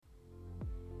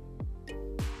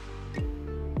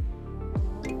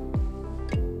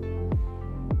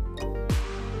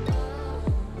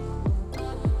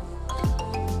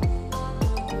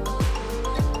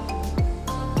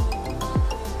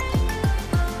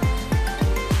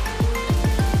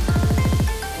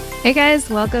Hey guys,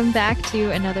 welcome back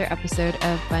to another episode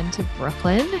of Fun to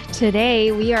Brooklyn.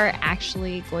 Today we are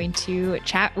actually going to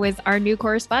chat with our new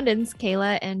correspondents,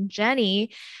 Kayla and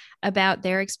Jenny, about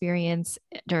their experience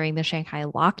during the Shanghai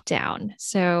lockdown.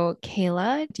 So,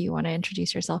 Kayla, do you want to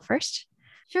introduce yourself first?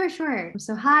 Sure.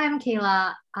 So, hi, I'm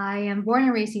Kayla. I am born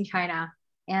and raised in China,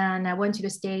 and I went to the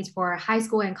States for high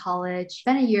school and college.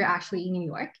 Spent a year actually in New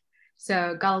York.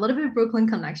 So, got a little bit of Brooklyn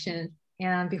connection.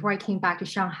 And before I came back to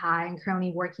Shanghai, I'm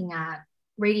currently working at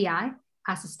Radii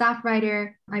as a staff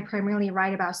writer. I primarily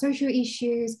write about social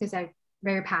issues because I'm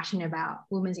very passionate about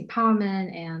women's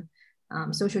empowerment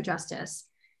and social justice.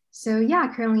 So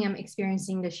yeah, currently I'm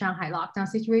experiencing the Shanghai lockdown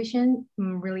situation.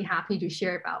 I'm really happy to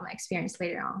share about my experience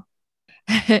later on.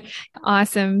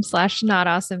 Awesome slash not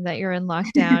awesome that you're in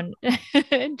lockdown.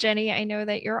 Jenny, I know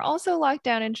that you're also locked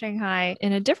down in Shanghai,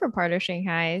 in a different part of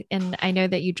Shanghai. And I know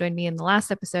that you joined me in the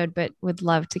last episode, but would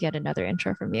love to get another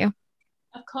intro from you.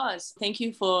 Of course. Thank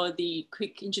you for the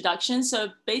quick introduction.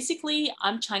 So basically,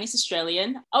 I'm Chinese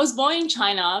Australian. I was born in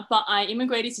China, but I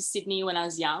immigrated to Sydney when I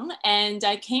was young. And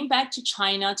I came back to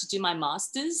China to do my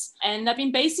master's. And I've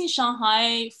been based in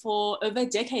Shanghai for over a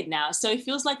decade now. So it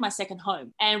feels like my second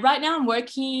home. And right now I'm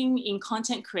working in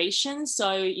content creation.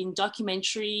 So in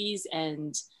documentaries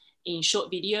and in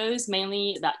short videos,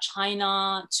 mainly about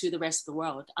China to the rest of the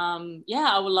world.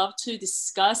 I would love to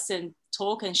discuss and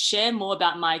talk and share more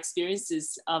about my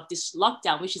experiences of this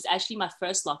lockdown, which is actually my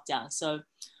first lockdown. So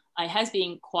it has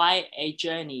been quite a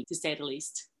journey, to say the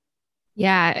least.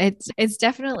 Yeah, it's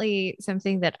definitely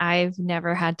something that I've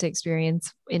never had to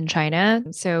experience in China.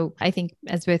 So I think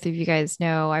as both of you guys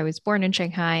know, I was born in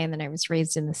Shanghai and then I was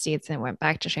raised in the States and went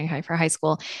back to Shanghai for high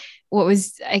school. What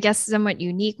was, I guess, somewhat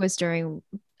unique was during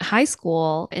high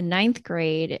school in ninth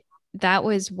grade, that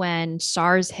was when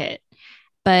SARS hit.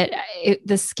 But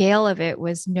the scale of it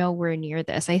was nowhere near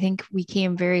this. I think we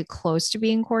came very close to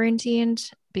being quarantined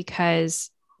because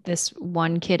this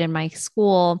one kid in my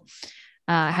school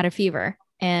had a fever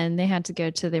and they had to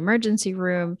go to the emergency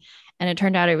room. And it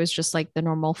turned out it was just like the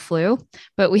normal flu.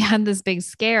 But we had this big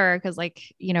scare because, like,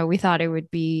 we thought it would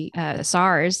be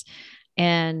SARS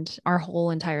and our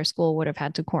whole entire school would have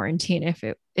had to quarantine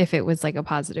if it was like a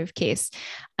positive case.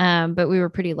 But we were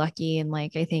pretty lucky. And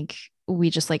like, I think we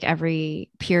just like every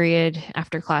period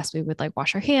after class, we would like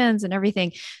wash our hands and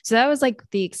everything. So that was like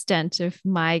the extent of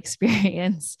my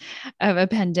experience of a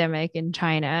pandemic in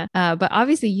China. But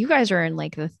obviously, you guys are in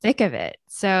like the thick of it.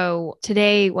 So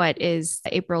today, what is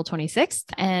April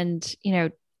 26th? And,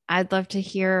 I'd love to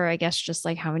hear, I guess, just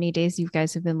like how many days you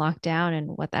guys have been locked down and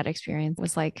what that experience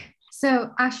was like.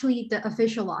 So actually, the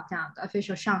official lockdown, the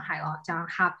official Shanghai lockdown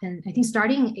happened, I think,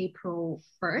 starting April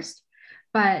 1st.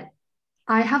 But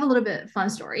I have a little bit fun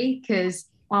story because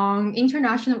on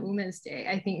International Women's Day,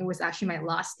 I think it was actually my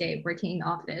last day working in the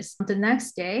office. The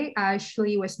next day, I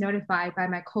actually was notified by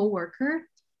my coworker.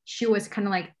 She was kind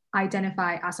of like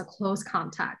identified as a close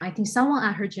contact. I think someone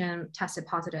at her gym tested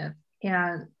positive.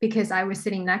 And because I was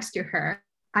sitting next to her,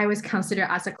 I was considered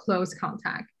as a close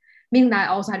contact, meaning that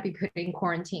I also had to be put in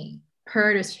quarantine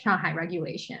per the Shanghai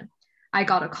regulation. I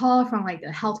got a call from like the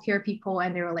healthcare people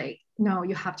and they were like, no,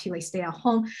 you have to like stay at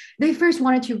home. They first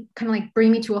wanted to kind of like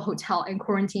bring me to a hotel and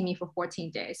quarantine me for 14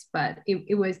 days, but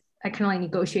it was, I kind of like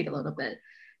negotiated a little bit.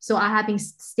 So I have been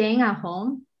staying at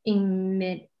home in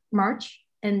mid-March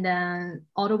and then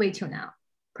all the way till now,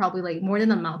 probably like more than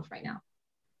a month right now.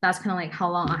 That's kind of like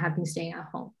how long I have been staying at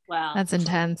home. Wow. That's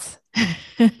intense.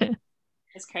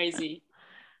 It's crazy.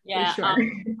 For Yeah. sure.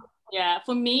 Yeah.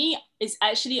 For me, it's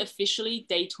actually officially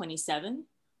day 27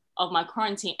 of my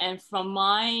quarantine. And from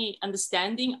my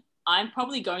understanding, I'm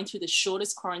probably going through the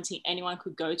shortest quarantine anyone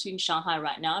could go to in Shanghai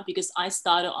right now because I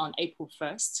started on April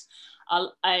 1st.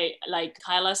 I like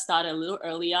Kyla started a little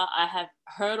earlier. I have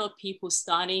heard of people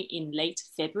starting in late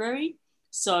February.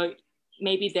 So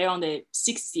maybe they're on the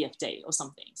 60th day or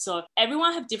something. So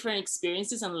everyone have different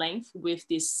experiences and length with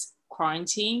this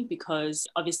quarantine because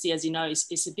obviously, as you know,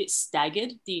 it's a bit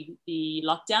staggered, the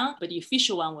lockdown, but the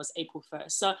official one was April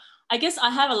 1st. So I guess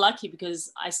I have a lucky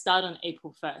because I started on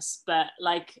April 1st, but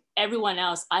like everyone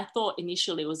else, I thought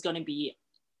initially it was going to be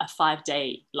a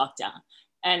 5-day lockdown.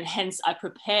 And hence I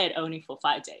prepared only for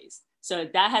 5 days. So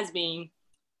that has been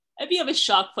a bit of a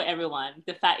shock for everyone.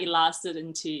 The fact it lasted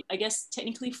into, I guess,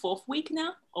 technically fourth week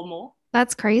now or more.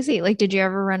 That's crazy. Like, did you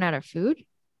ever run out of food?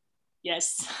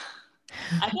 Yes.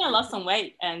 I think I lost some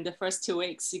weight in the first 2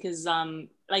 weeks because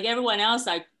like everyone else,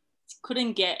 I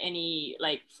couldn't get any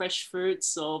like fresh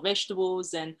fruits or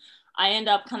vegetables and I end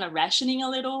up kind of rationing a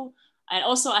little. And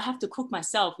also I have to cook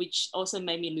myself, which also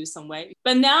made me lose some weight.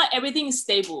 But now everything is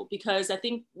stable because I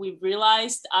think we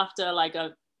realized after like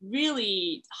a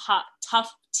really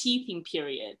tough teething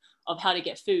period of how to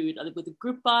get food with the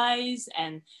group buys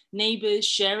and neighbors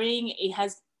sharing. It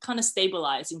has kind of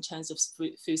stabilized in terms of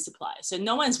food supply. So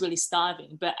no one's really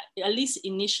starving, but at least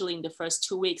initially in the first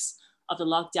 2 weeks of the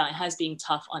lockdown, it has been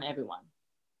tough on everyone.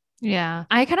 Yeah.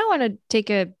 I kind of want to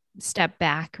take a step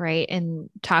back, right? And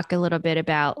talk a little bit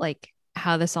about like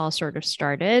how this all sort of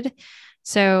started.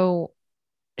 So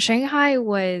Shanghai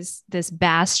was this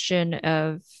bastion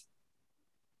of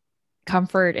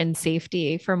comfort and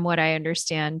safety from what I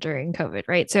understand during COVID,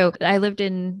 right? So I lived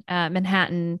in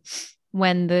Manhattan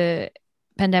when the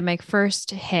pandemic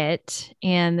first hit,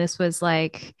 and this was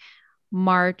like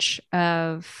March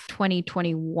of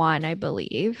 2021, I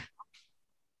believe.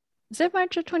 Is it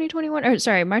March of 2021? Or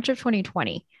sorry, March of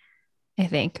 2020, I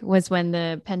think, was when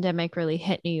the pandemic really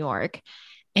hit New York.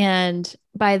 And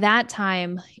by that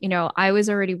time, I was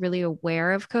already really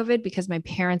aware of COVID because my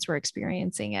parents were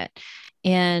experiencing it.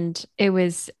 And it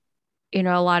was, a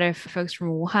lot of folks from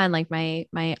Wuhan, like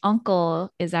my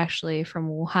uncle is actually from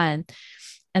Wuhan.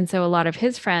 And so a lot of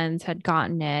his friends had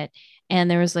gotten it.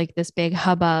 And there was like this big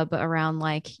hubbub around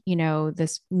like,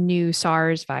 this new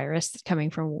SARS virus coming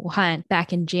from Wuhan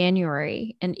back in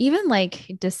January and even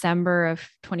like December of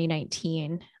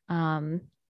 2019.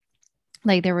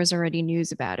 Like there was already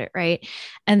news about it, right?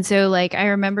 And so like I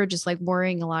remember just like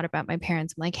worrying a lot about my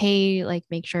parents. I'm like, hey, like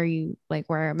make sure you like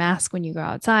wear a mask when you go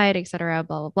outside, et cetera,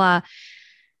 blah, blah, blah.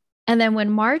 And then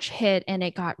when March hit and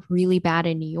it got really bad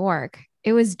in New York,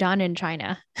 it was done in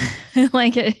China.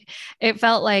 Like it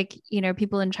felt like,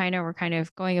 people in China were kind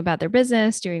of going about their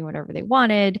business, doing whatever they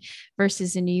wanted,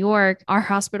 versus in New York, our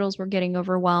hospitals were getting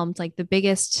overwhelmed. Like the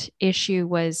biggest issue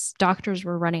was doctors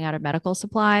were running out of medical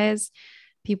supplies.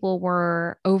 People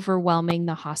were overwhelming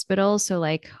the hospital. So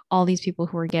like all these people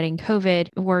who were getting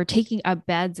COVID were taking up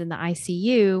beds in the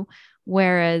ICU,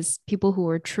 whereas people who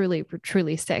were truly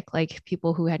sick, like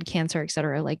people who had cancer, et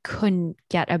cetera, like couldn't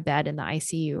get a bed in the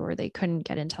ICU or they couldn't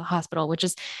get into the hospital, which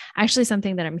is actually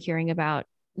something that I'm hearing about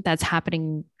that's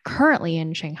happening currently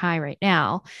in Shanghai right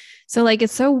now. So like,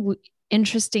 it's so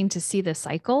interesting to see the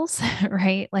cycles,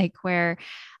 right? Like where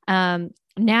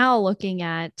now looking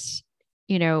at,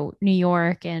 New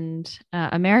York and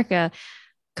America,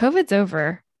 COVID's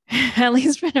over, at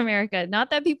least in America. Not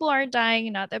that people aren't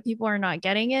dying, not that people are not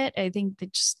getting it. I think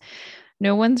that just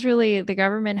the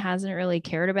government hasn't really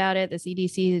cared about it. The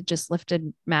CDC just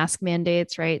lifted mask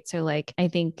mandates, right? So like, I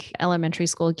think elementary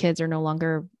school kids are no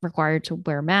longer required to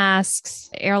wear masks.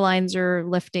 Airlines are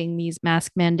lifting these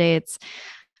mask mandates.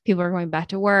 People are going back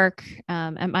to work.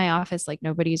 At my office, like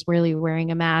nobody's really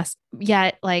wearing a mask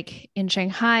yet. Like in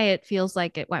Shanghai, it feels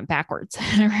like it went backwards,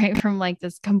 right? From like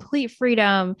this complete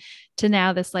freedom to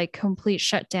now this like complete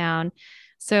shutdown.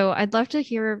 So I'd love to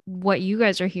hear what you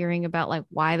guys are hearing about like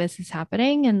why this is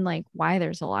happening and like why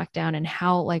there's a lockdown and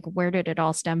how, like, where did it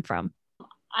all stem from?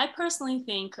 I personally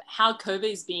think how COVID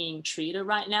is being treated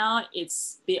right now,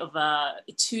 it's a bit of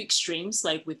two extremes,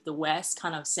 like with the West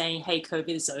kind of saying, hey,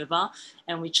 COVID is over,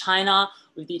 and with China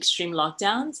with the extreme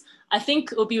lockdowns. I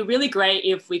think it would be really great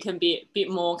if we can be a bit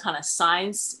more kind of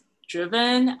science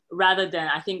driven rather than,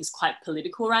 I think it's quite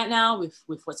political right now with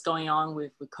what's going on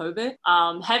with COVID.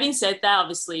 Having said that,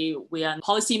 obviously we are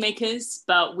policymakers,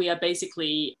 but we are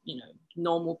basically,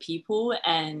 normal people,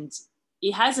 and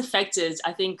it has affected,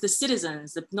 I think, the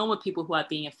citizens, the normal people who are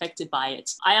being affected by it.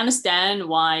 I understand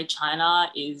why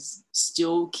China is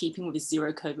still keeping with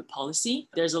zero COVID policy.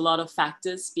 There's a lot of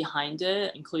factors behind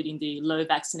it, including the low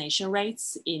vaccination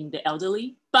rates in the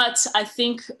elderly. But I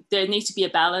think there needs to be a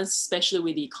balance, especially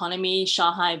with the economy,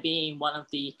 Shanghai being one of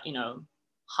the,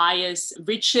 highest,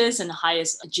 richest and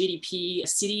highest GDP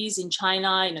cities in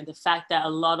China. The fact that a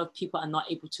lot of people are not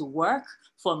able to work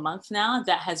for a month now,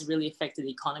 that has really affected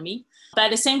the economy. But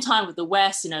at the same time with the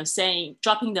West, saying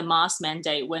dropping the mask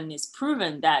mandate when it's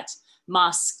proven that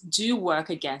masks do work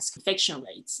against infection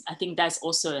rates, I think that's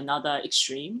also another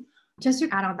extreme. Just to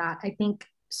add on that, I think,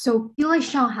 so I feel like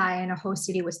Shanghai and a whole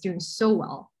city was doing so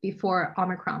well before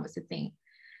Omicron was a thing.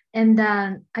 And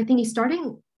then I think it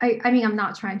starting, I mean, I'm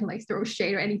not trying to like throw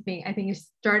shade or anything. I think it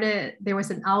started, there was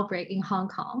an outbreak in Hong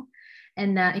Kong,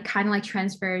 and then it kind of like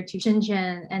transferred to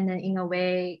Shenzhen. And then in a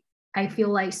way, I feel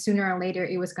like sooner or later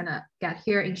it was gonna get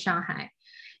here in Shanghai.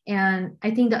 And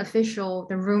I think the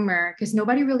rumor, because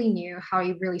nobody really knew how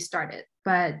it really started,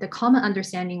 but the common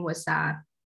understanding was that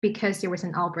because there was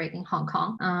an outbreak in Hong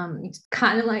Kong, it's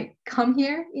kind of like come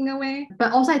here in a way.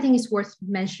 But also I think it's worth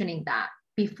mentioning that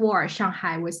before,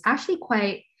 Shanghai was actually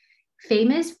quite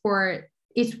famous for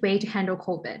its way to handle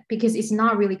COVID, because it's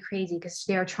not really crazy, because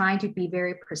they're trying to be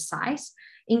very precise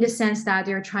in the sense that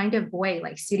they're trying to avoid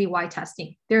like citywide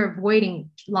testing. They're avoiding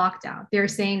lockdown. They're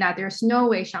saying that there's no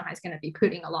way Shanghai is going to be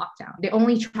putting a lockdown. They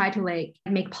only try to like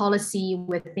make policy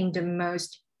within the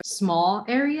most small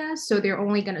areas. So they're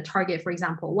only going to target, for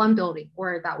example, one building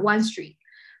or that one street.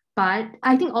 But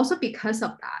I think also because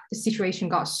of that, the situation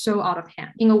got so out of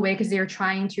hand in a way, because they're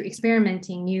trying to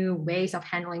experimenting new ways of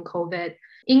handling COVID.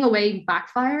 In a way,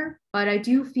 backfire, but I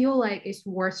do feel like it's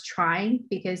worth trying,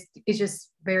 because it's just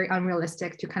very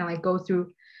unrealistic to kind of like go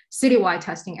through citywide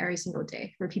testing every single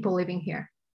day for people living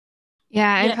here.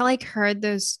 Yeah, I've like heard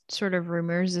those sort of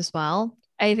rumors as well.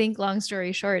 I think long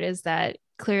story short is that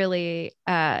clearly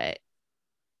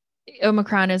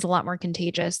Omicron is a lot more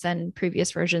contagious than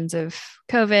previous versions of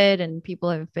COVID, and people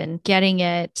have been getting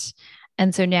it.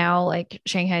 And so now like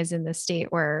Shanghai's in this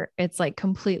state where it's like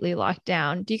completely locked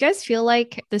down. Do you guys feel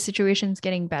like the situation's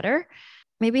getting better?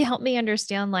 Maybe help me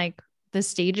understand like the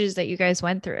stages that you guys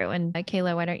went through. And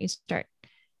Kayla, why don't you start?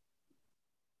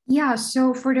 Yeah,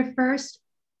 so for the first,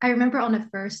 I remember on the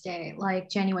first day, like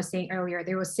Jenny was saying earlier,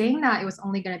 they were saying that it was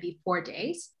only going to be 4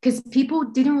 days, because people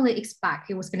didn't really expect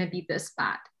it was going to be this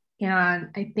bad. And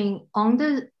I think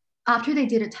after they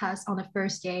did a test on the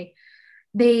first day,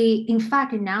 they in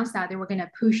fact announced that they were going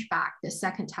to push back the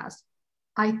second test.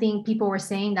 I think people were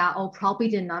saying that, oh, probably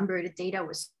the data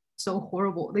was so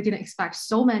horrible. They didn't expect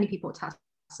so many people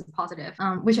tested positive,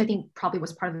 which I think probably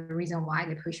was part of the reason why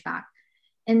they pushed back.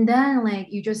 And then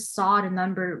like you just saw the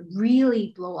number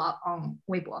really blow up on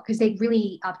Weibo, because they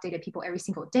really updated people every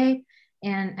single day.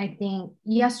 And I think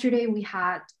yesterday we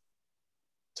had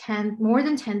more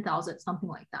than 10,000, something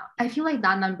like that. I feel like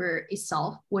that number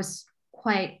itself was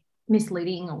quite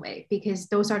misleading in a way, because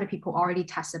those are the people already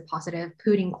tested positive,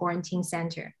 put in quarantine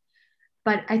center.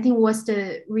 But I think what's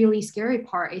the really scary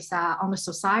part is that on the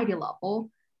society level,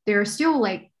 there are still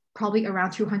like probably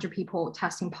around 200 people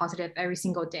testing positive every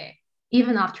single day,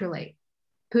 even after like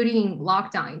putting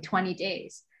lockdown in 20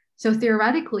 days. So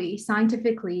theoretically,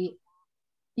 scientifically,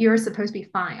 you're supposed to be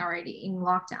fine already in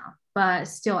lockdown, but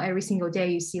still every single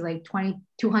day you see like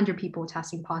 200 people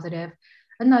testing positive,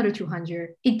 another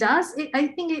 200.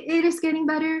 I think it is getting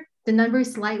better. The number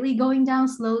is slightly going down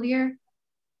slowly,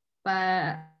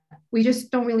 but we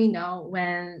just don't really know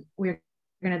when we're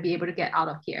going to be able to get out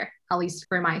of here, at least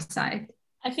for my side.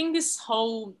 I think this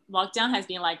whole lockdown has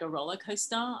been like a roller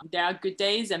coaster. There are good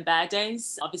days and bad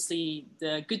days. Obviously,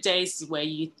 the good days where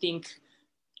you think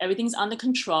everything's under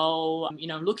control,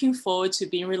 looking forward to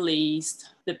being released.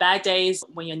 The bad days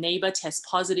when your neighbor tests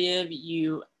positive,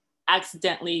 you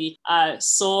accidentally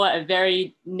saw a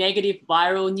very negative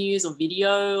viral news or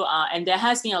video, and there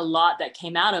has been a lot that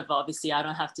came out of, obviously I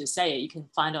don't have to say it, you can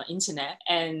find on internet.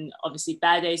 And obviously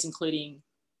bad days including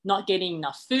not getting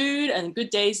enough food, and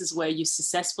good days is where you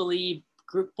successfully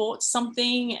group bought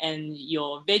something and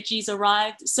your veggies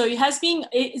arrived. So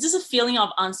it's just a feeling of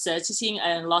uncertainty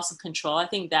and loss of control. I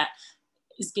think that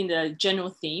has been the general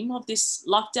theme of this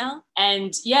lockdown.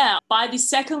 And yeah, by the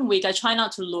second week, I try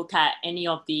not to look at any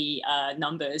of the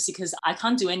numbers, because I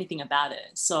can't do anything about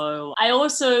it. So I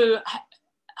also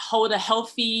hold a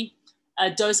healthy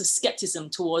dose of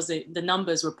skepticism towards the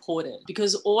numbers reported,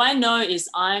 because all I know is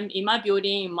I'm in my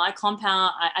building, in my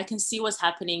compound, I can see what's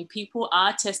happening. People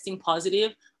are testing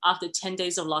positive after 10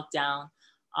 days of lockdown.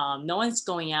 No one's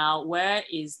going out. Where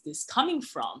is this coming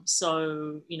from?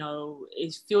 So,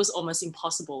 it feels almost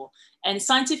impossible. And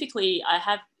scientifically, I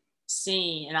have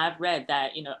seen and I've read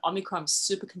that, Omicron is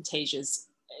super contagious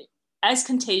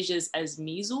as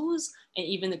measles and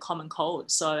even the common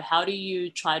cold. So how do you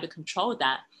try to control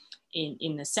that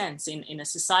in a sense, in a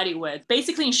society where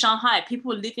basically in Shanghai,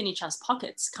 people live in each other's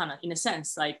pockets, kind of in a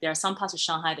sense. Like there are some parts of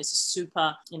Shanghai that's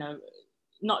super,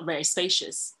 not very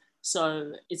spacious.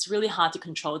 So it's really hard to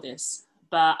control this.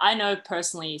 But I know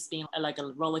personally it's been like a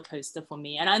roller coaster for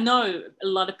me. And I know a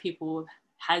lot of people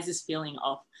has this feeling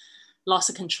of loss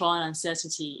of control and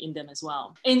uncertainty in them as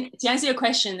well. And to answer your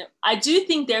question, I do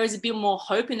think there is a bit more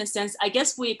hope in a sense. I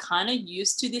guess we're kind of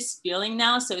used to this feeling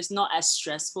now, so it's not as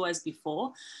stressful as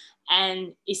before.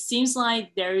 And it seems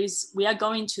like we are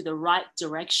going to the right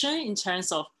direction in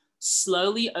terms of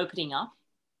slowly opening up.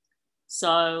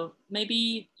 So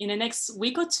maybe in the next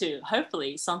week or two,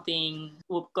 hopefully something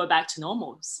will go back to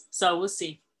normal. So we'll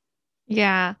see.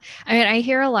 Yeah. I mean, I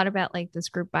hear a lot about like this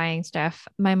group buying stuff.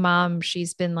 My mom,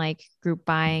 she's been like group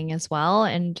buying as well.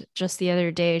 And just the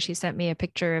other day, she sent me a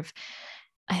picture of,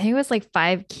 I think it was like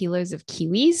 5 kilos of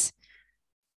kiwis.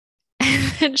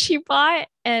 And she bought,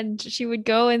 and she would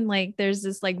go and like, there's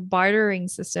this like bartering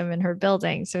system in her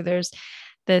building. So there's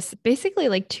this basically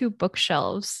like two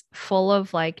bookshelves full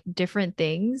of like different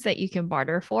things that you can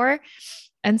barter for.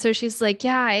 And so she's like,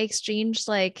 yeah, I exchanged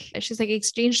like, she's like,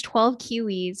 exchanged 12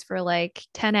 kiwis for like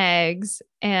 10 eggs.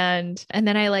 And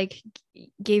then I like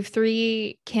gave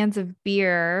 3 cans of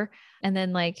beer and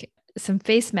then like some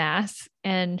face masks.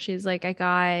 And she's like, I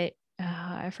got,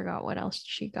 I forgot what else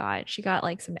she got. She got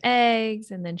like some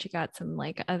eggs and then she got some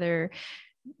like other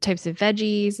types of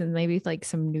veggies and maybe like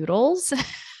some noodles.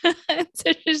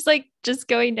 So she's like just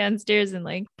going downstairs and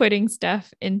like putting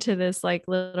stuff into this like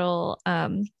little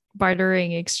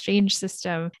bartering exchange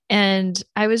system. And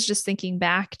I was just thinking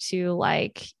back to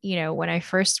like, you know, when I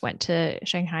first went to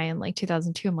Shanghai in like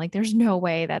 2002, I'm like, there's no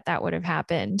way that that would have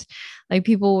happened. Like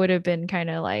people would have been kind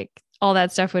of like, all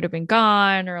that stuff would have been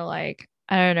gone or like,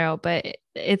 I don't know, but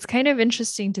it's kind of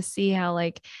interesting to see how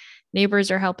like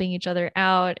neighbors are helping each other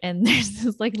out and there's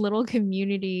this like little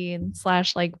community and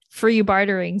slash like free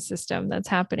bartering system that's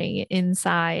happening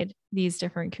inside these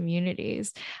different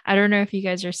communities. I don't know if you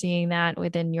guys are seeing that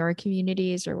within your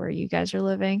communities or where you guys are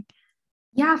living.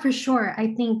 Yeah, for sure.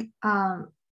 I think a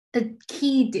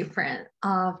key difference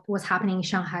of what's happening in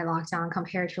Shanghai lockdown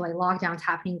compared to like lockdowns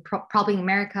happening probably in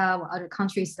America or other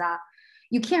countries that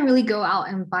you can't really go out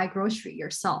and buy grocery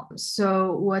yourself.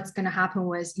 So what's going to happen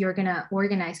was you're going to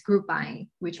organize group buying,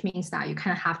 which means that you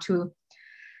kind of have to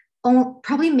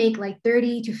probably make like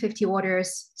 30 to 50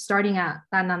 orders starting at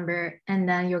that number. And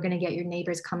then you're going to get your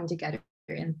neighbors coming together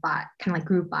and buy, kind of like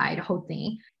group buy the whole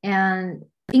thing. And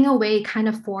in a way, kind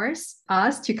of force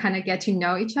us to kind of get to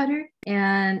know each other.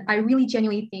 And I really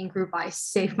genuinely think group buy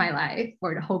saved my life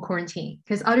for the whole quarantine,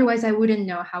 because otherwise I wouldn't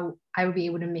know how I would be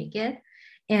able to make it.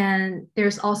 And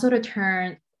there's also the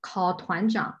term called 团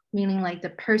长, meaning like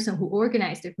the person who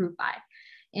organized the group buy.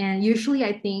 And usually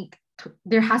I think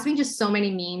there has been just so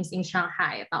many memes in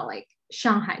Shanghai about like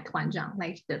Shanghai 团长,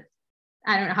 like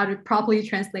I don't know how to properly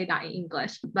translate that in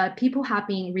English, but people have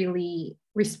been really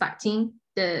respecting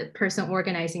the person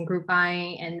organizing group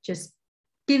buying and just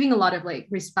giving a lot of like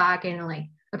respect and like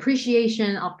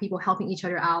appreciation of people helping each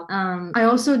other out. I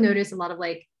also noticed a lot of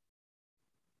like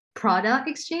product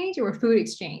exchange or food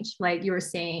exchange, like you were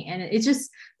saying, and it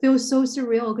just feels so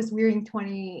surreal because we're in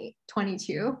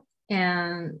 2022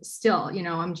 and still, you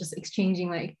know, I'm just exchanging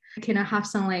like, can I have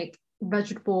some like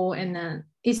vegetable? And then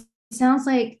it sounds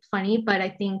like funny, but I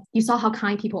think you saw how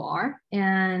kind people are,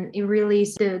 and it really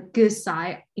is the good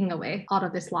side in a way out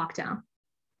of this lockdown.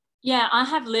 Yeah, I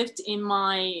have lived in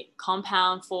my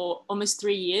compound for almost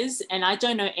 3 years and I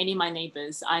don't know any of my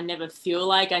neighbors. I never feel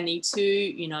like I need to,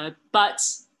 you know, but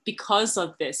because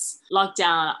of this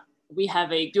lockdown, we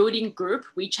have a building group,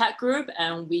 WeChat group,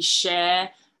 and we share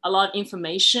a lot of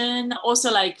information.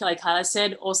 Also, like Kyla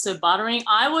said, also bartering.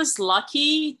 I was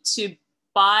lucky to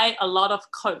buy a lot of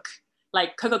Coke,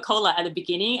 like Coca-Cola at the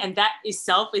beginning, and that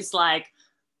itself is like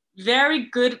very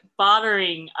good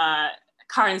bartering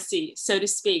currency, so to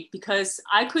speak, because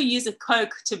I could use a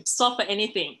Coke to swap for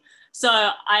anything. So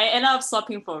I ended up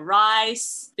swapping for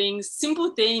rice, things,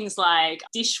 simple things like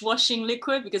dishwashing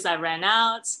liquid because I ran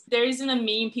out. There isn't a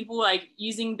meme, people like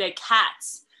using their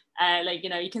cats. Like, you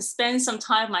know, you can spend some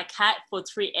time with my cat for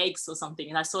 3 eggs or something.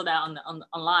 And I saw that on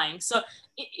online. So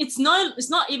it's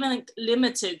not even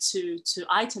limited to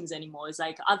items anymore. It's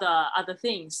like other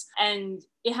things. And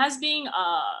it has been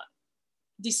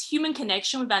this human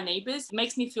connection with our neighbors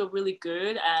makes me feel really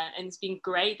good. And it's been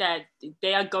great that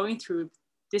they are going through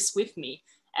this with me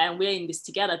and we're in this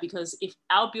together, because if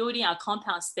our building, our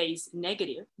compound stays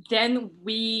negative, then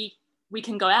we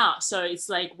can go out. So it's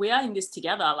like we are in this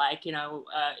together. Like, you know,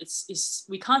 it's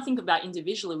we can't think about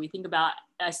individually. We think about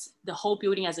as the whole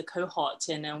building as a cohort,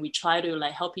 and then we try to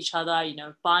like help each other. You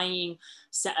know, buying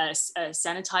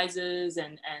sanitizers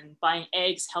and buying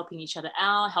eggs, helping each other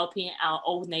out, helping our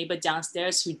old neighbor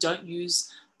downstairs who don't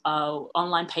use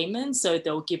online payments, so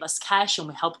they'll give us cash and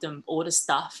we help them order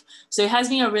stuff. So it has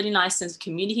been a really nice sense of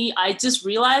community. I just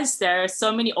realized there are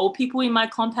so many old people in my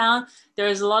compound.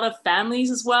 There's a lot of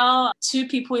families as well. 2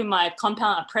 people in my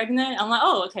compound are pregnant. I'm like,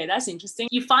 oh, okay, that's interesting.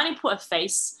 You finally put a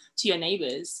face to your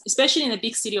neighbors, especially in a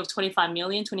big city of 25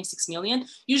 million, 26 million.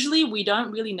 Usually we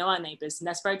don't really know our neighbors, and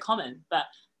that's very common, but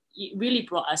it really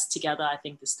brought us together, I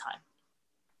think, this time.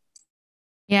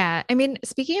 Yeah. I mean,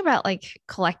 speaking about like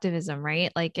collectivism,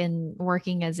 right? Like in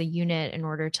working as a unit in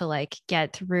order to like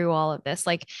get through all of this,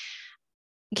 like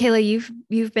Kayla,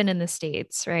 you've been in the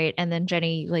States, right? And then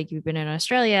Jenny, like you've been in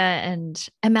Australia. And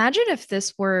imagine if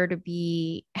this were to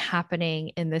be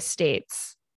happening in the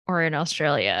States or in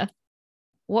Australia,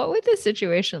 what would the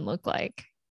situation look like?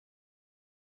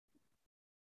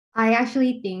 I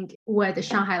actually think what the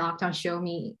Shanghai lockdown showed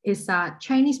me is that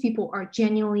Chinese people are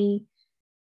genuinely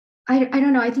I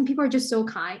don't know. I think people are just so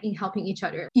kind in helping each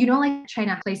other. You know, like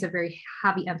China places a very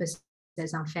heavy emphasis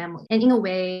on family. And in a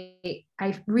way,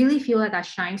 I really feel like that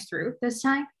shines through this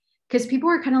time because people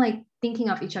are kind of like thinking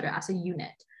of each other as a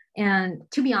unit. And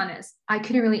to be honest, I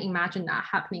couldn't really imagine that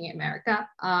happening in America.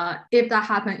 If that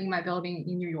happened in my building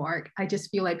in New York, I just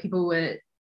feel like people would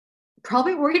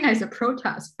probably organize a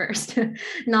protest first,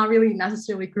 not really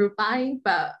necessarily group buying,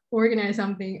 but organize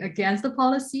something against the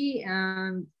policy.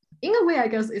 And in a way, I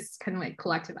guess it's kind of like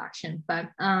collective action. But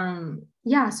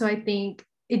yeah, so I think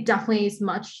it definitely is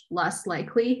much less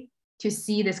likely to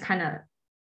see this kind of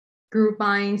group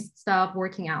buying stuff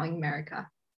working out in America.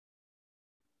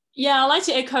 Yeah, I like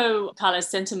to echo Carla's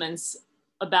sentiments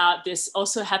about this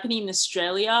also happening in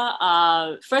Australia.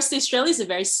 Firstly, Australia is a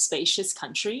very spacious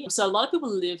country. So a lot of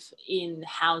people live in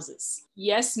houses.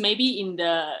 Yes, maybe in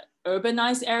the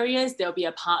urbanized areas, there'll be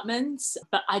apartments,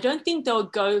 but I don't think they'll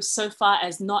go so far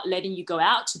as not letting you go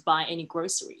out to buy any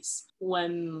groceries.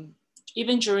 When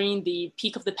even during the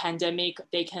peak of the pandemic,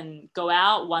 they can go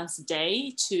out once a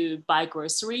day to buy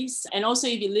groceries. And also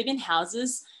if you live in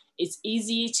houses, it's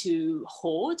easy to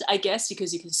hoard, I guess,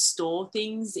 because you can store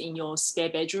things in your spare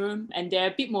bedroom and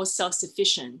they're a bit more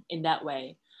self-sufficient in that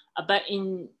way. But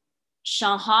in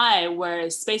Shanghai, where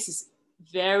space is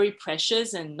very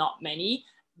precious and not many,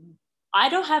 I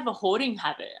don't have a hoarding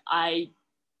habit.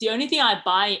 The only thing I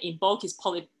buy in bulk is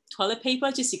toilet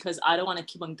paper just because I don't want to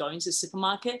keep on going to the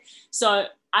supermarket. So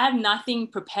I have nothing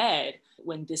prepared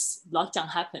when this lockdown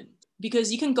happened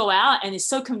because you can go out and it's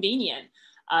so convenient.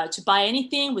 To buy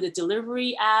anything with the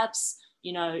delivery apps.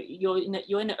 You know, you're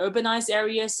in an urbanized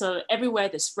area, so everywhere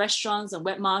there's restaurants and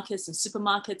wet markets and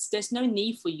supermarkets. There's no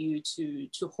need for you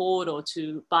to hoard or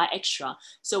to buy extra.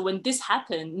 So when this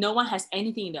happened, no one has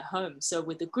anything in their home. So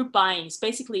with the group buying,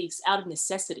 it's out of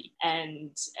necessity,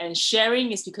 and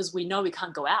sharing is because we know we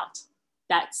can't go out.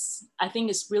 I think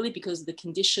it's really because of the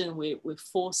condition we're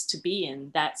forced to be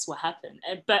in. That's what happened.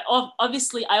 But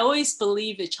obviously, I always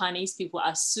believe the Chinese people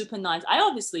are super nice. I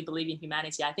obviously believe in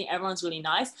humanity. I think everyone's really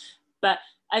nice. But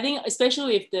I think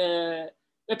especially with the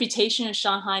reputation of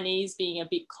Shanghainese being a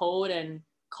bit cold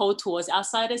towards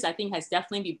outsiders, I think has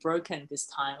definitely been broken this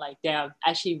time. Like they are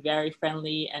actually very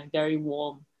friendly and very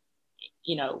warm,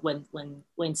 you know, when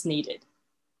it's needed.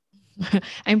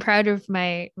 I'm proud of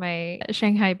my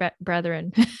Shanghai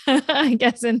brethren, I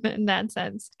guess in that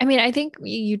sense. I mean, I think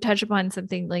you touch upon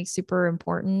something like super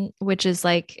important, which is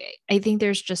like I think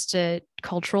there's just a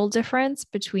cultural difference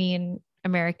between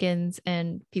Americans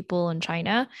and people in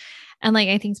China. And like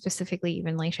I think specifically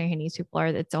even like Shanghainese people are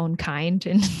its own kind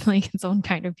and like its own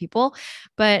kind of people.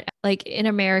 But like in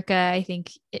America, I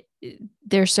think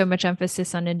there's so much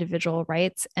emphasis on individual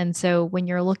rights. And so when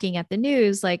you're looking at the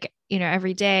news, like, you know,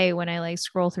 every day when I like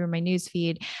scroll through my news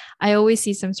feed, I always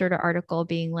see some sort of article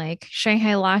being like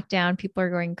Shanghai lockdown, people are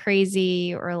going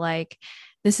crazy, or like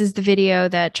this is the video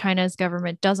that China's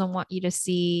government doesn't want you to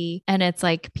see. And it's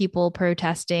like people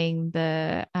protesting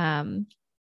the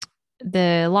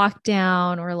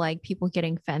lockdown, or like people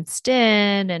getting fenced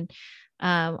in and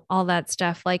all that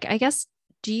stuff. Like, I guess,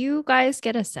 do you guys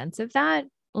get a sense of that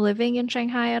living in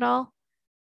Shanghai at all?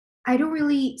 I don't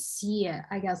really see it,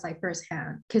 I guess, like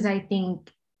firsthand, because I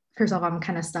think, first of all, I'm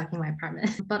kind of stuck in my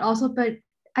apartment, but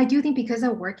I do think because I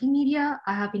work in media,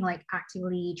 I have been like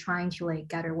actively trying to like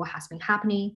gather what has been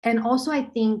happening. And also, I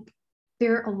think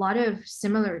there are a lot of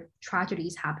similar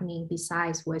tragedies happening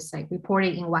besides what's like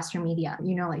reported in Western media.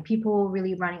 You know, like people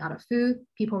really running out of food,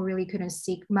 people really couldn't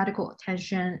seek medical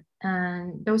attention.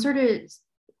 And those are the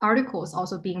articles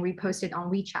also being reposted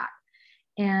on WeChat.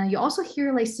 And you also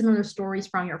hear like similar stories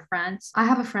from your friends. I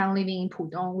have a friend living in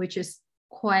Pudong, which is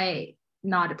quite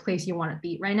not a place you want to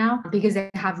be right now because they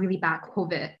have really bad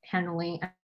COVID handling.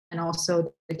 And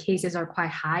also the cases are quite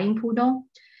high in Pudong.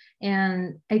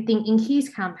 And I think in his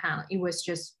compound, it was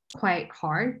just quite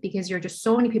hard because you're just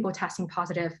so many people testing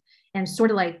positive, and sort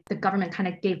of like the government kind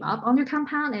of gave up on their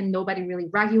compound and nobody really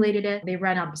regulated it. They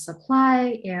ran out of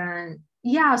supply. And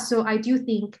yeah, so I do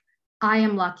think I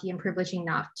am lucky and privileged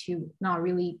enough to not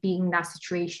really be in that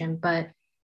situation, but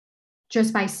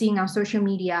just by seeing on social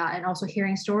media and also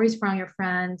hearing stories from your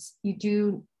friends,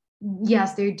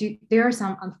 yes, there are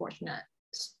some unfortunate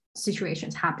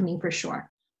situations happening for sure.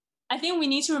 I think we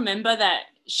need to remember that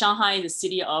Shanghai is a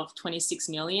city of 26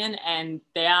 million, and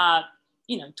there are,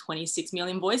 26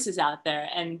 million voices out there.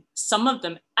 And some of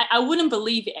them, I wouldn't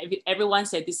believe everyone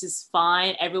said this is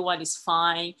fine, everyone is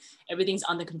fine, everything's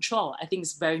under control. I think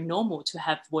it's very normal to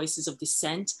have voices of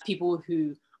dissent, people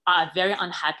who are very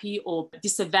unhappy or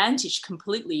disadvantaged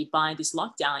completely by this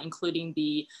lockdown, including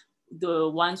the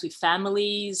ones with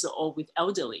families or with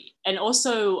elderly. And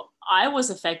also, I was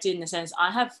affected in the sense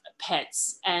I have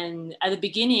pets, and at the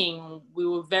beginning we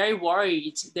were very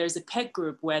worried. There's a pet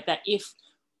group where that if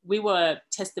we were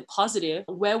tested positive,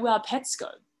 where will our pets go?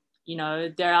 You know,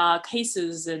 there are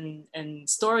cases and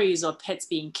stories of pets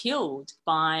being killed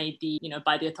by the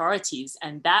authorities,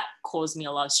 and that caused me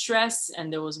a lot of stress.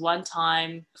 And there was one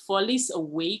time for at least a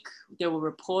week, there were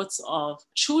reports of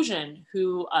children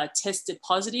who tested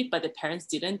positive, but the parents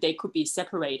didn't. They could be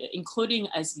separated, including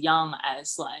as young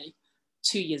as like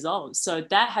 2 years old. So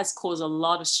that has caused a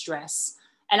lot of stress.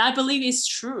 And I believe it's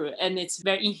true and it's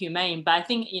very inhumane. But I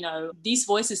think, these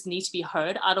voices need to be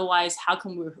heard. Otherwise, how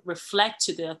can we reflect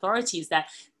to the authorities that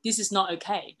this is not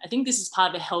okay? I think this is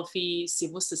part of a healthy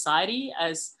civil society.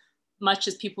 As much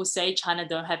as people say China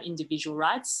don't have individual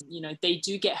rights, they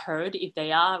do get heard if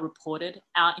they are reported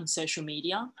out in social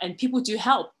media, and people do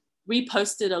help.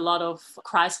 Reposted a lot of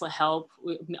cries for help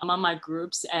among my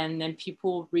groups, and then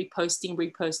people reposting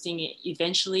it.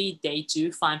 Eventually they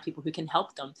do find people who can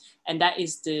help them, and that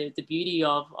is the beauty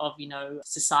of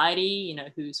society,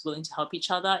 who's willing to help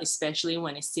each other, especially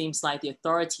when it seems like the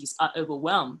authorities are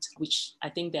overwhelmed, which I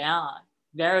think they are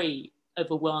very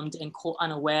overwhelmed and caught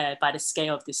unaware by the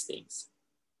scale of these things.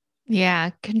 Yeah,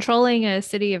 controlling a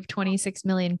city of 26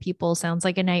 million people sounds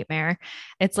like a nightmare.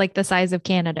 It's like the size of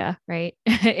Canada, right?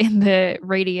 In the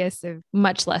radius of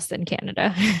much less than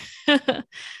Canada.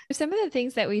 Some of the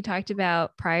things that we talked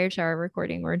about prior to our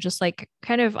recording were just like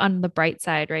kind of on the bright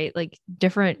side, right? Like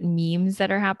different memes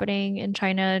that are happening in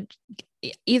China.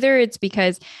 Either it's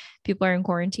because people are in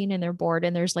quarantine and they're bored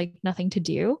and there's like nothing to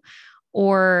do,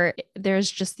 or there's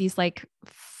just these like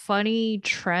funny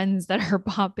trends that are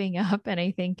popping up. And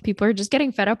I think people are just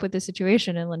getting fed up with the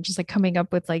situation and just like coming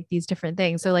up with like these different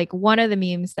things. So like one of the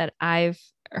memes that I've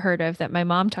heard of that my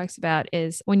mom talks about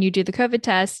is when you do the COVID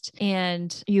test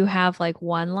and you have like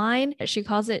one line, she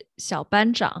calls it 小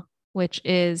班长, which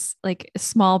is like a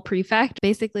small prefect,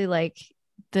 basically like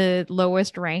the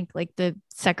lowest rank, like the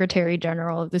secretary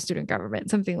general of the student government,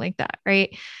 something like that,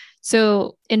 right?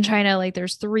 So in China, like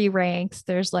there's 3 ranks.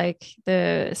 There's like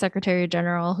the secretary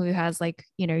general who has like,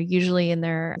 usually in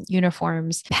their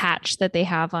uniforms patch that they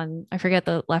have on, I forget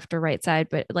the left or right side,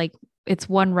 but like it's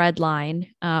one red line,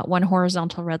 one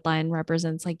horizontal red line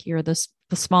represents like you're the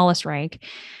smallest rank.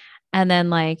 And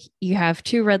then like you have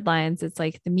 2 red lines, it's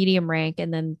like the medium rank.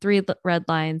 And then 3 red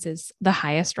lines is the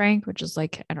highest rank, which is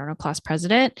like, I don't know, class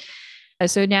president.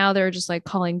 So now they're just like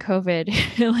calling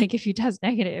COVID, like if you test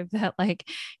negative, that like,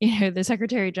 the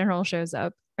secretary general shows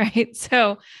up, right?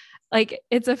 So like,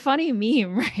 it's a funny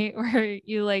meme, right? Where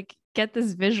you like get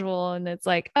this visual and it's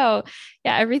like, oh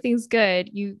yeah, everything's good.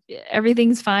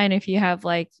 Everything's fine if you have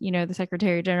like, the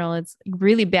secretary general. It's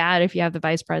really bad if you have the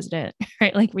vice president,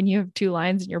 right? Like when you have 2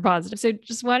 lines and you're positive. So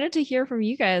just wanted to hear from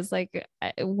you guys, like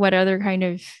what other kind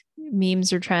of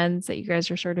memes or trends that you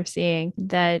guys are sort of seeing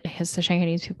that the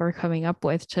Shanghainese people are coming up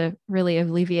with to really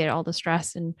alleviate all the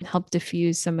stress and help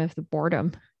diffuse some of the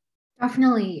boredom.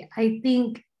 Definitely. I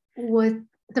think what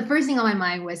the first thing on my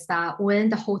mind was that when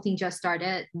the whole thing just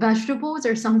started, vegetables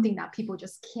are something that people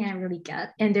just can't really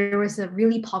get. And there was a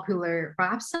really popular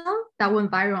rap song that went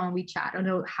viral on WeChat. I don't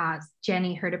know, has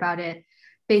Jenny heard about it?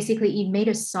 Basically, it made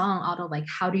a song out of like,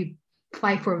 how do you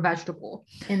fight for a vegetable?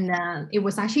 And then it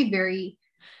was actually very,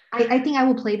 I think I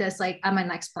will play this like at my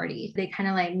next party. They kind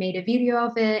of like made a video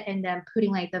of it and then putting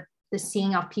like the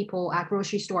scene of people at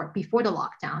grocery store before the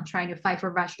lockdown trying to fight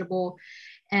for vegetable.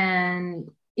 And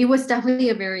it was definitely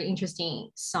a very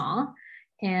interesting song.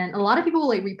 And a lot of people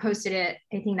like reposted it.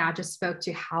 I think that just spoke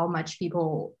to how much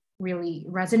people really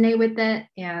resonate with it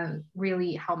and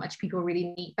really how much people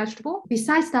really need vegetable.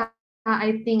 Besides that,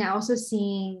 I think I also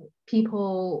seen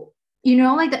people,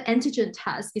 like the antigen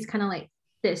test is kind of like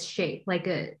this shape, like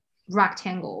a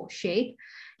rectangle shape,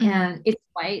 and it's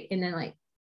white, and then like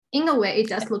in a way it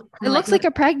does look it looks like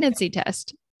a pregnancy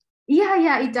test.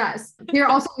 Yeah, it does. There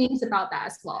are also memes about that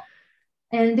as well.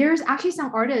 And there's actually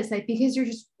some artists, like, because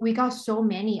we got so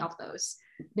many of those,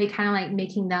 they kind of like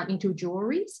making them into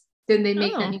jewelries. Then they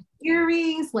make them into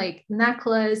earrings, like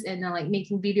necklace, and then like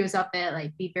making videos of it,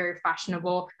 like be very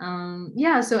fashionable.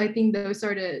 So I think those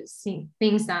are the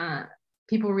things that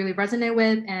people really resonate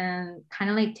with and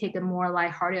kind of like take a more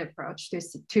lighthearted approach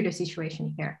to the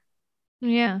situation here.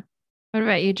 Yeah. What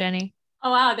about you, Jenny?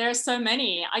 Oh, wow. There are so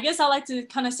many. I guess I like to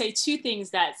kind of say 2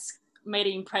 things that's made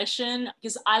an impression,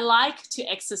 because I like to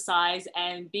exercise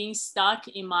and being stuck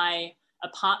in my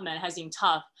apartment has been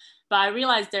tough. But I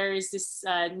realized there is this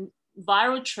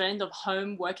viral trend of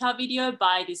home workout video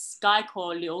by this guy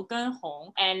called Liu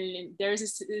Genhong, and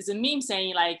there's a meme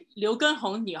saying like Liu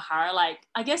Genhong 女孩, like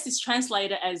I guess it's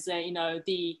translated as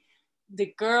the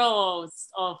the girls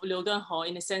of Liugenho,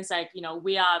 in a sense, like, you know,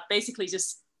 we are basically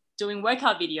just doing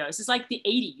workout videos. It's like the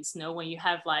 80s, you know, when you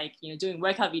have like, you know, doing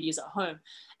workout videos at home.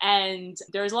 And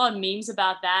there's a lot of memes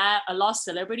about that. A lot of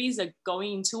celebrities are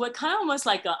going into it, kind of almost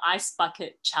like an ice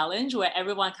bucket challenge where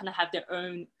everyone kind of have their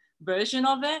own version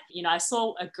of it. You know, I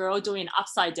saw a girl doing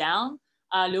upside down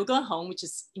Liugenho, which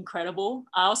is incredible.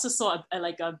 I also saw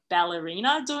a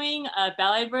ballerina doing a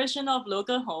ballet version of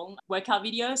Liugenho workout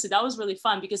video. So that was really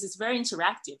fun because it's very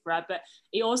interactive, right? But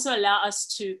it also allowed us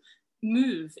to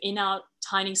move in our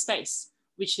tiny space,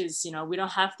 which is, you know, we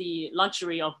don't have the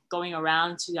luxury of going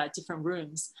around to different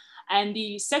rooms. And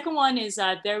the second one is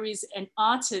there is an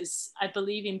artist, I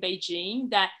believe in Beijing,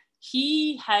 that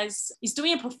he's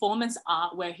doing a performance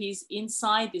art where he's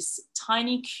inside this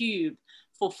tiny cube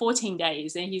for 14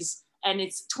 days, and it's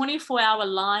 24-hour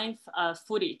live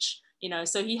footage. You know,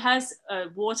 so he has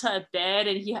water, a bed,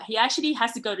 and he actually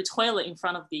has to go to toilet in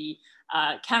front of the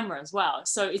camera as well.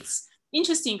 So it's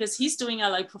interesting because he's doing a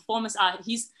like performance art.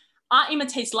 Art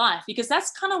imitates life, because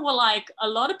that's kind of what like a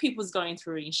lot of people's going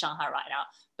through in Shanghai right now.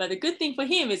 But the good thing for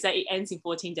him is that it ends in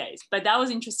 14 days. But that was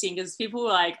interesting because people were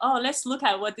like, oh, let's look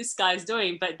at what this guy's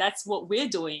doing. But that's what we're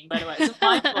doing, by the way. So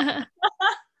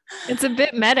it's a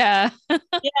bit meta. Yeah,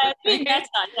 it's a bit meta.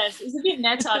 Yes, it's a bit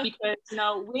meta because, you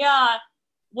know, we are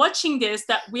watching this,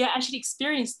 that we are actually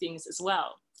experiencing things as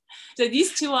well. So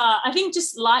these two are, I think,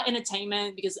 just light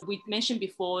entertainment, because we mentioned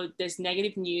before there's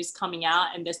negative news coming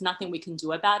out and there's nothing we can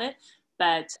do about it.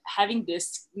 But having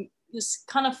this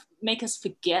kind of make us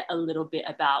forget a little bit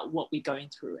about what we're going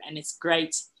through. And it's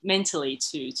great mentally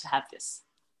to have this.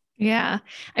 Yeah.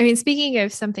 I mean, speaking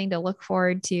of something to look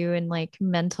forward to and like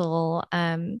mental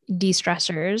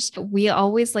de-stressors, we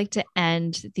always like to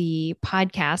end the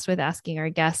podcast with asking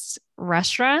our guests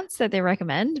restaurants that they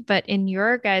recommend. But in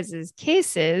your guys'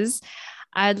 cases,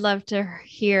 I'd love to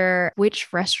hear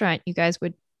which restaurant you guys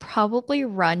would probably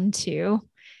run to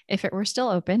if it were still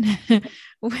open.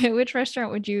 Which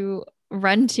restaurant would you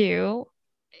run to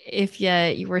if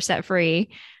you were set free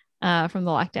from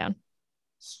the lockdown?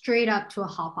 Straight up to a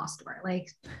hot pot store, like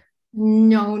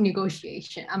no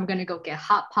negotiation. I'm gonna go get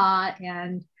hot pot,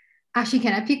 and actually,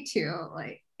 can I pick two?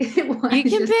 Like you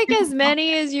can pick as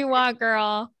many as you want,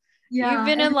 girl. Yeah, you've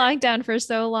been in lockdown for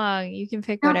so long. You can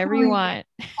pick whatever you want.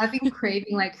 I've been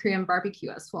craving like Korean barbecue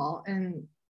as well. And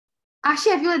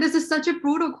actually, I feel like this is such a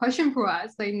brutal question for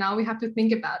us. Like now we have to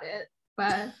think about it,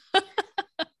 but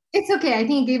it's okay. I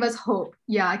think it gave us hope.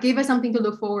 Yeah, it gave us something to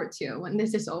look forward to when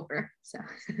this is over. So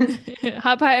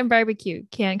hot pot and barbecue.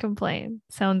 Can't complain.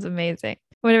 Sounds amazing.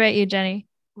 What about you, Jenny?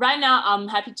 Right now, I'm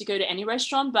happy to go to any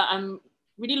restaurant, but I'm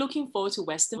really looking forward to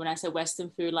Western. When I say Western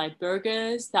food, like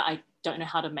burgers that I don't know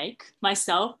how to make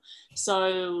myself.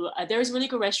 So there is a really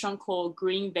good restaurant called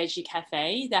Green Veggie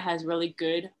Cafe that has really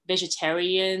good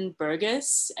vegetarian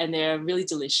burgers, and they're really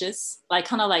delicious, like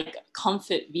kind of like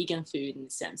comfort vegan food in a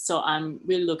sense. So I'm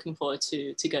really looking forward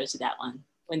to go to that one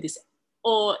when this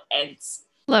all ends.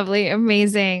 Lovely.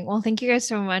 Amazing. Well, thank you guys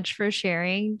so much for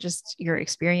sharing just your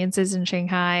experiences in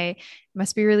Shanghai. It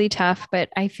must be really tough, but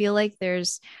I feel like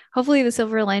hopefully the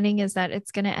silver lining is that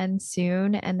it's going to end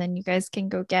soon. And then you guys can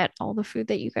go get all the food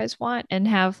that you guys want and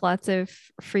have lots of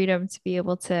freedom to be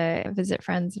able to visit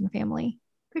friends and family.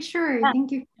 For sure. Yeah.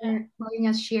 Thank you for letting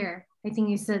us share. I think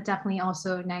it's definitely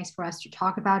also nice for us to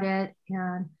talk about it.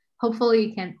 And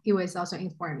hopefully it was also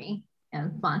informing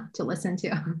and fun to listen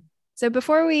to. So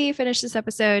before we finish this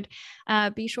episode,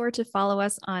 be sure to follow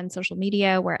us on social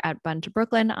media. We're at Bun to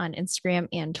Brooklyn on Instagram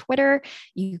and Twitter.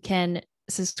 You can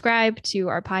subscribe to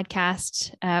our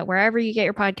podcast wherever you get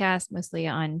your podcast, mostly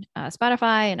on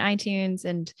Spotify and iTunes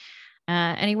and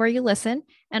anywhere you listen.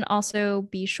 And also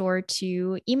be sure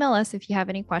to email us if you have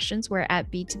any questions. We're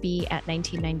at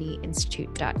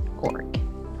b2b@1990institute.org.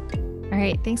 All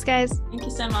right. Thanks, guys. Thank you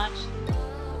so much.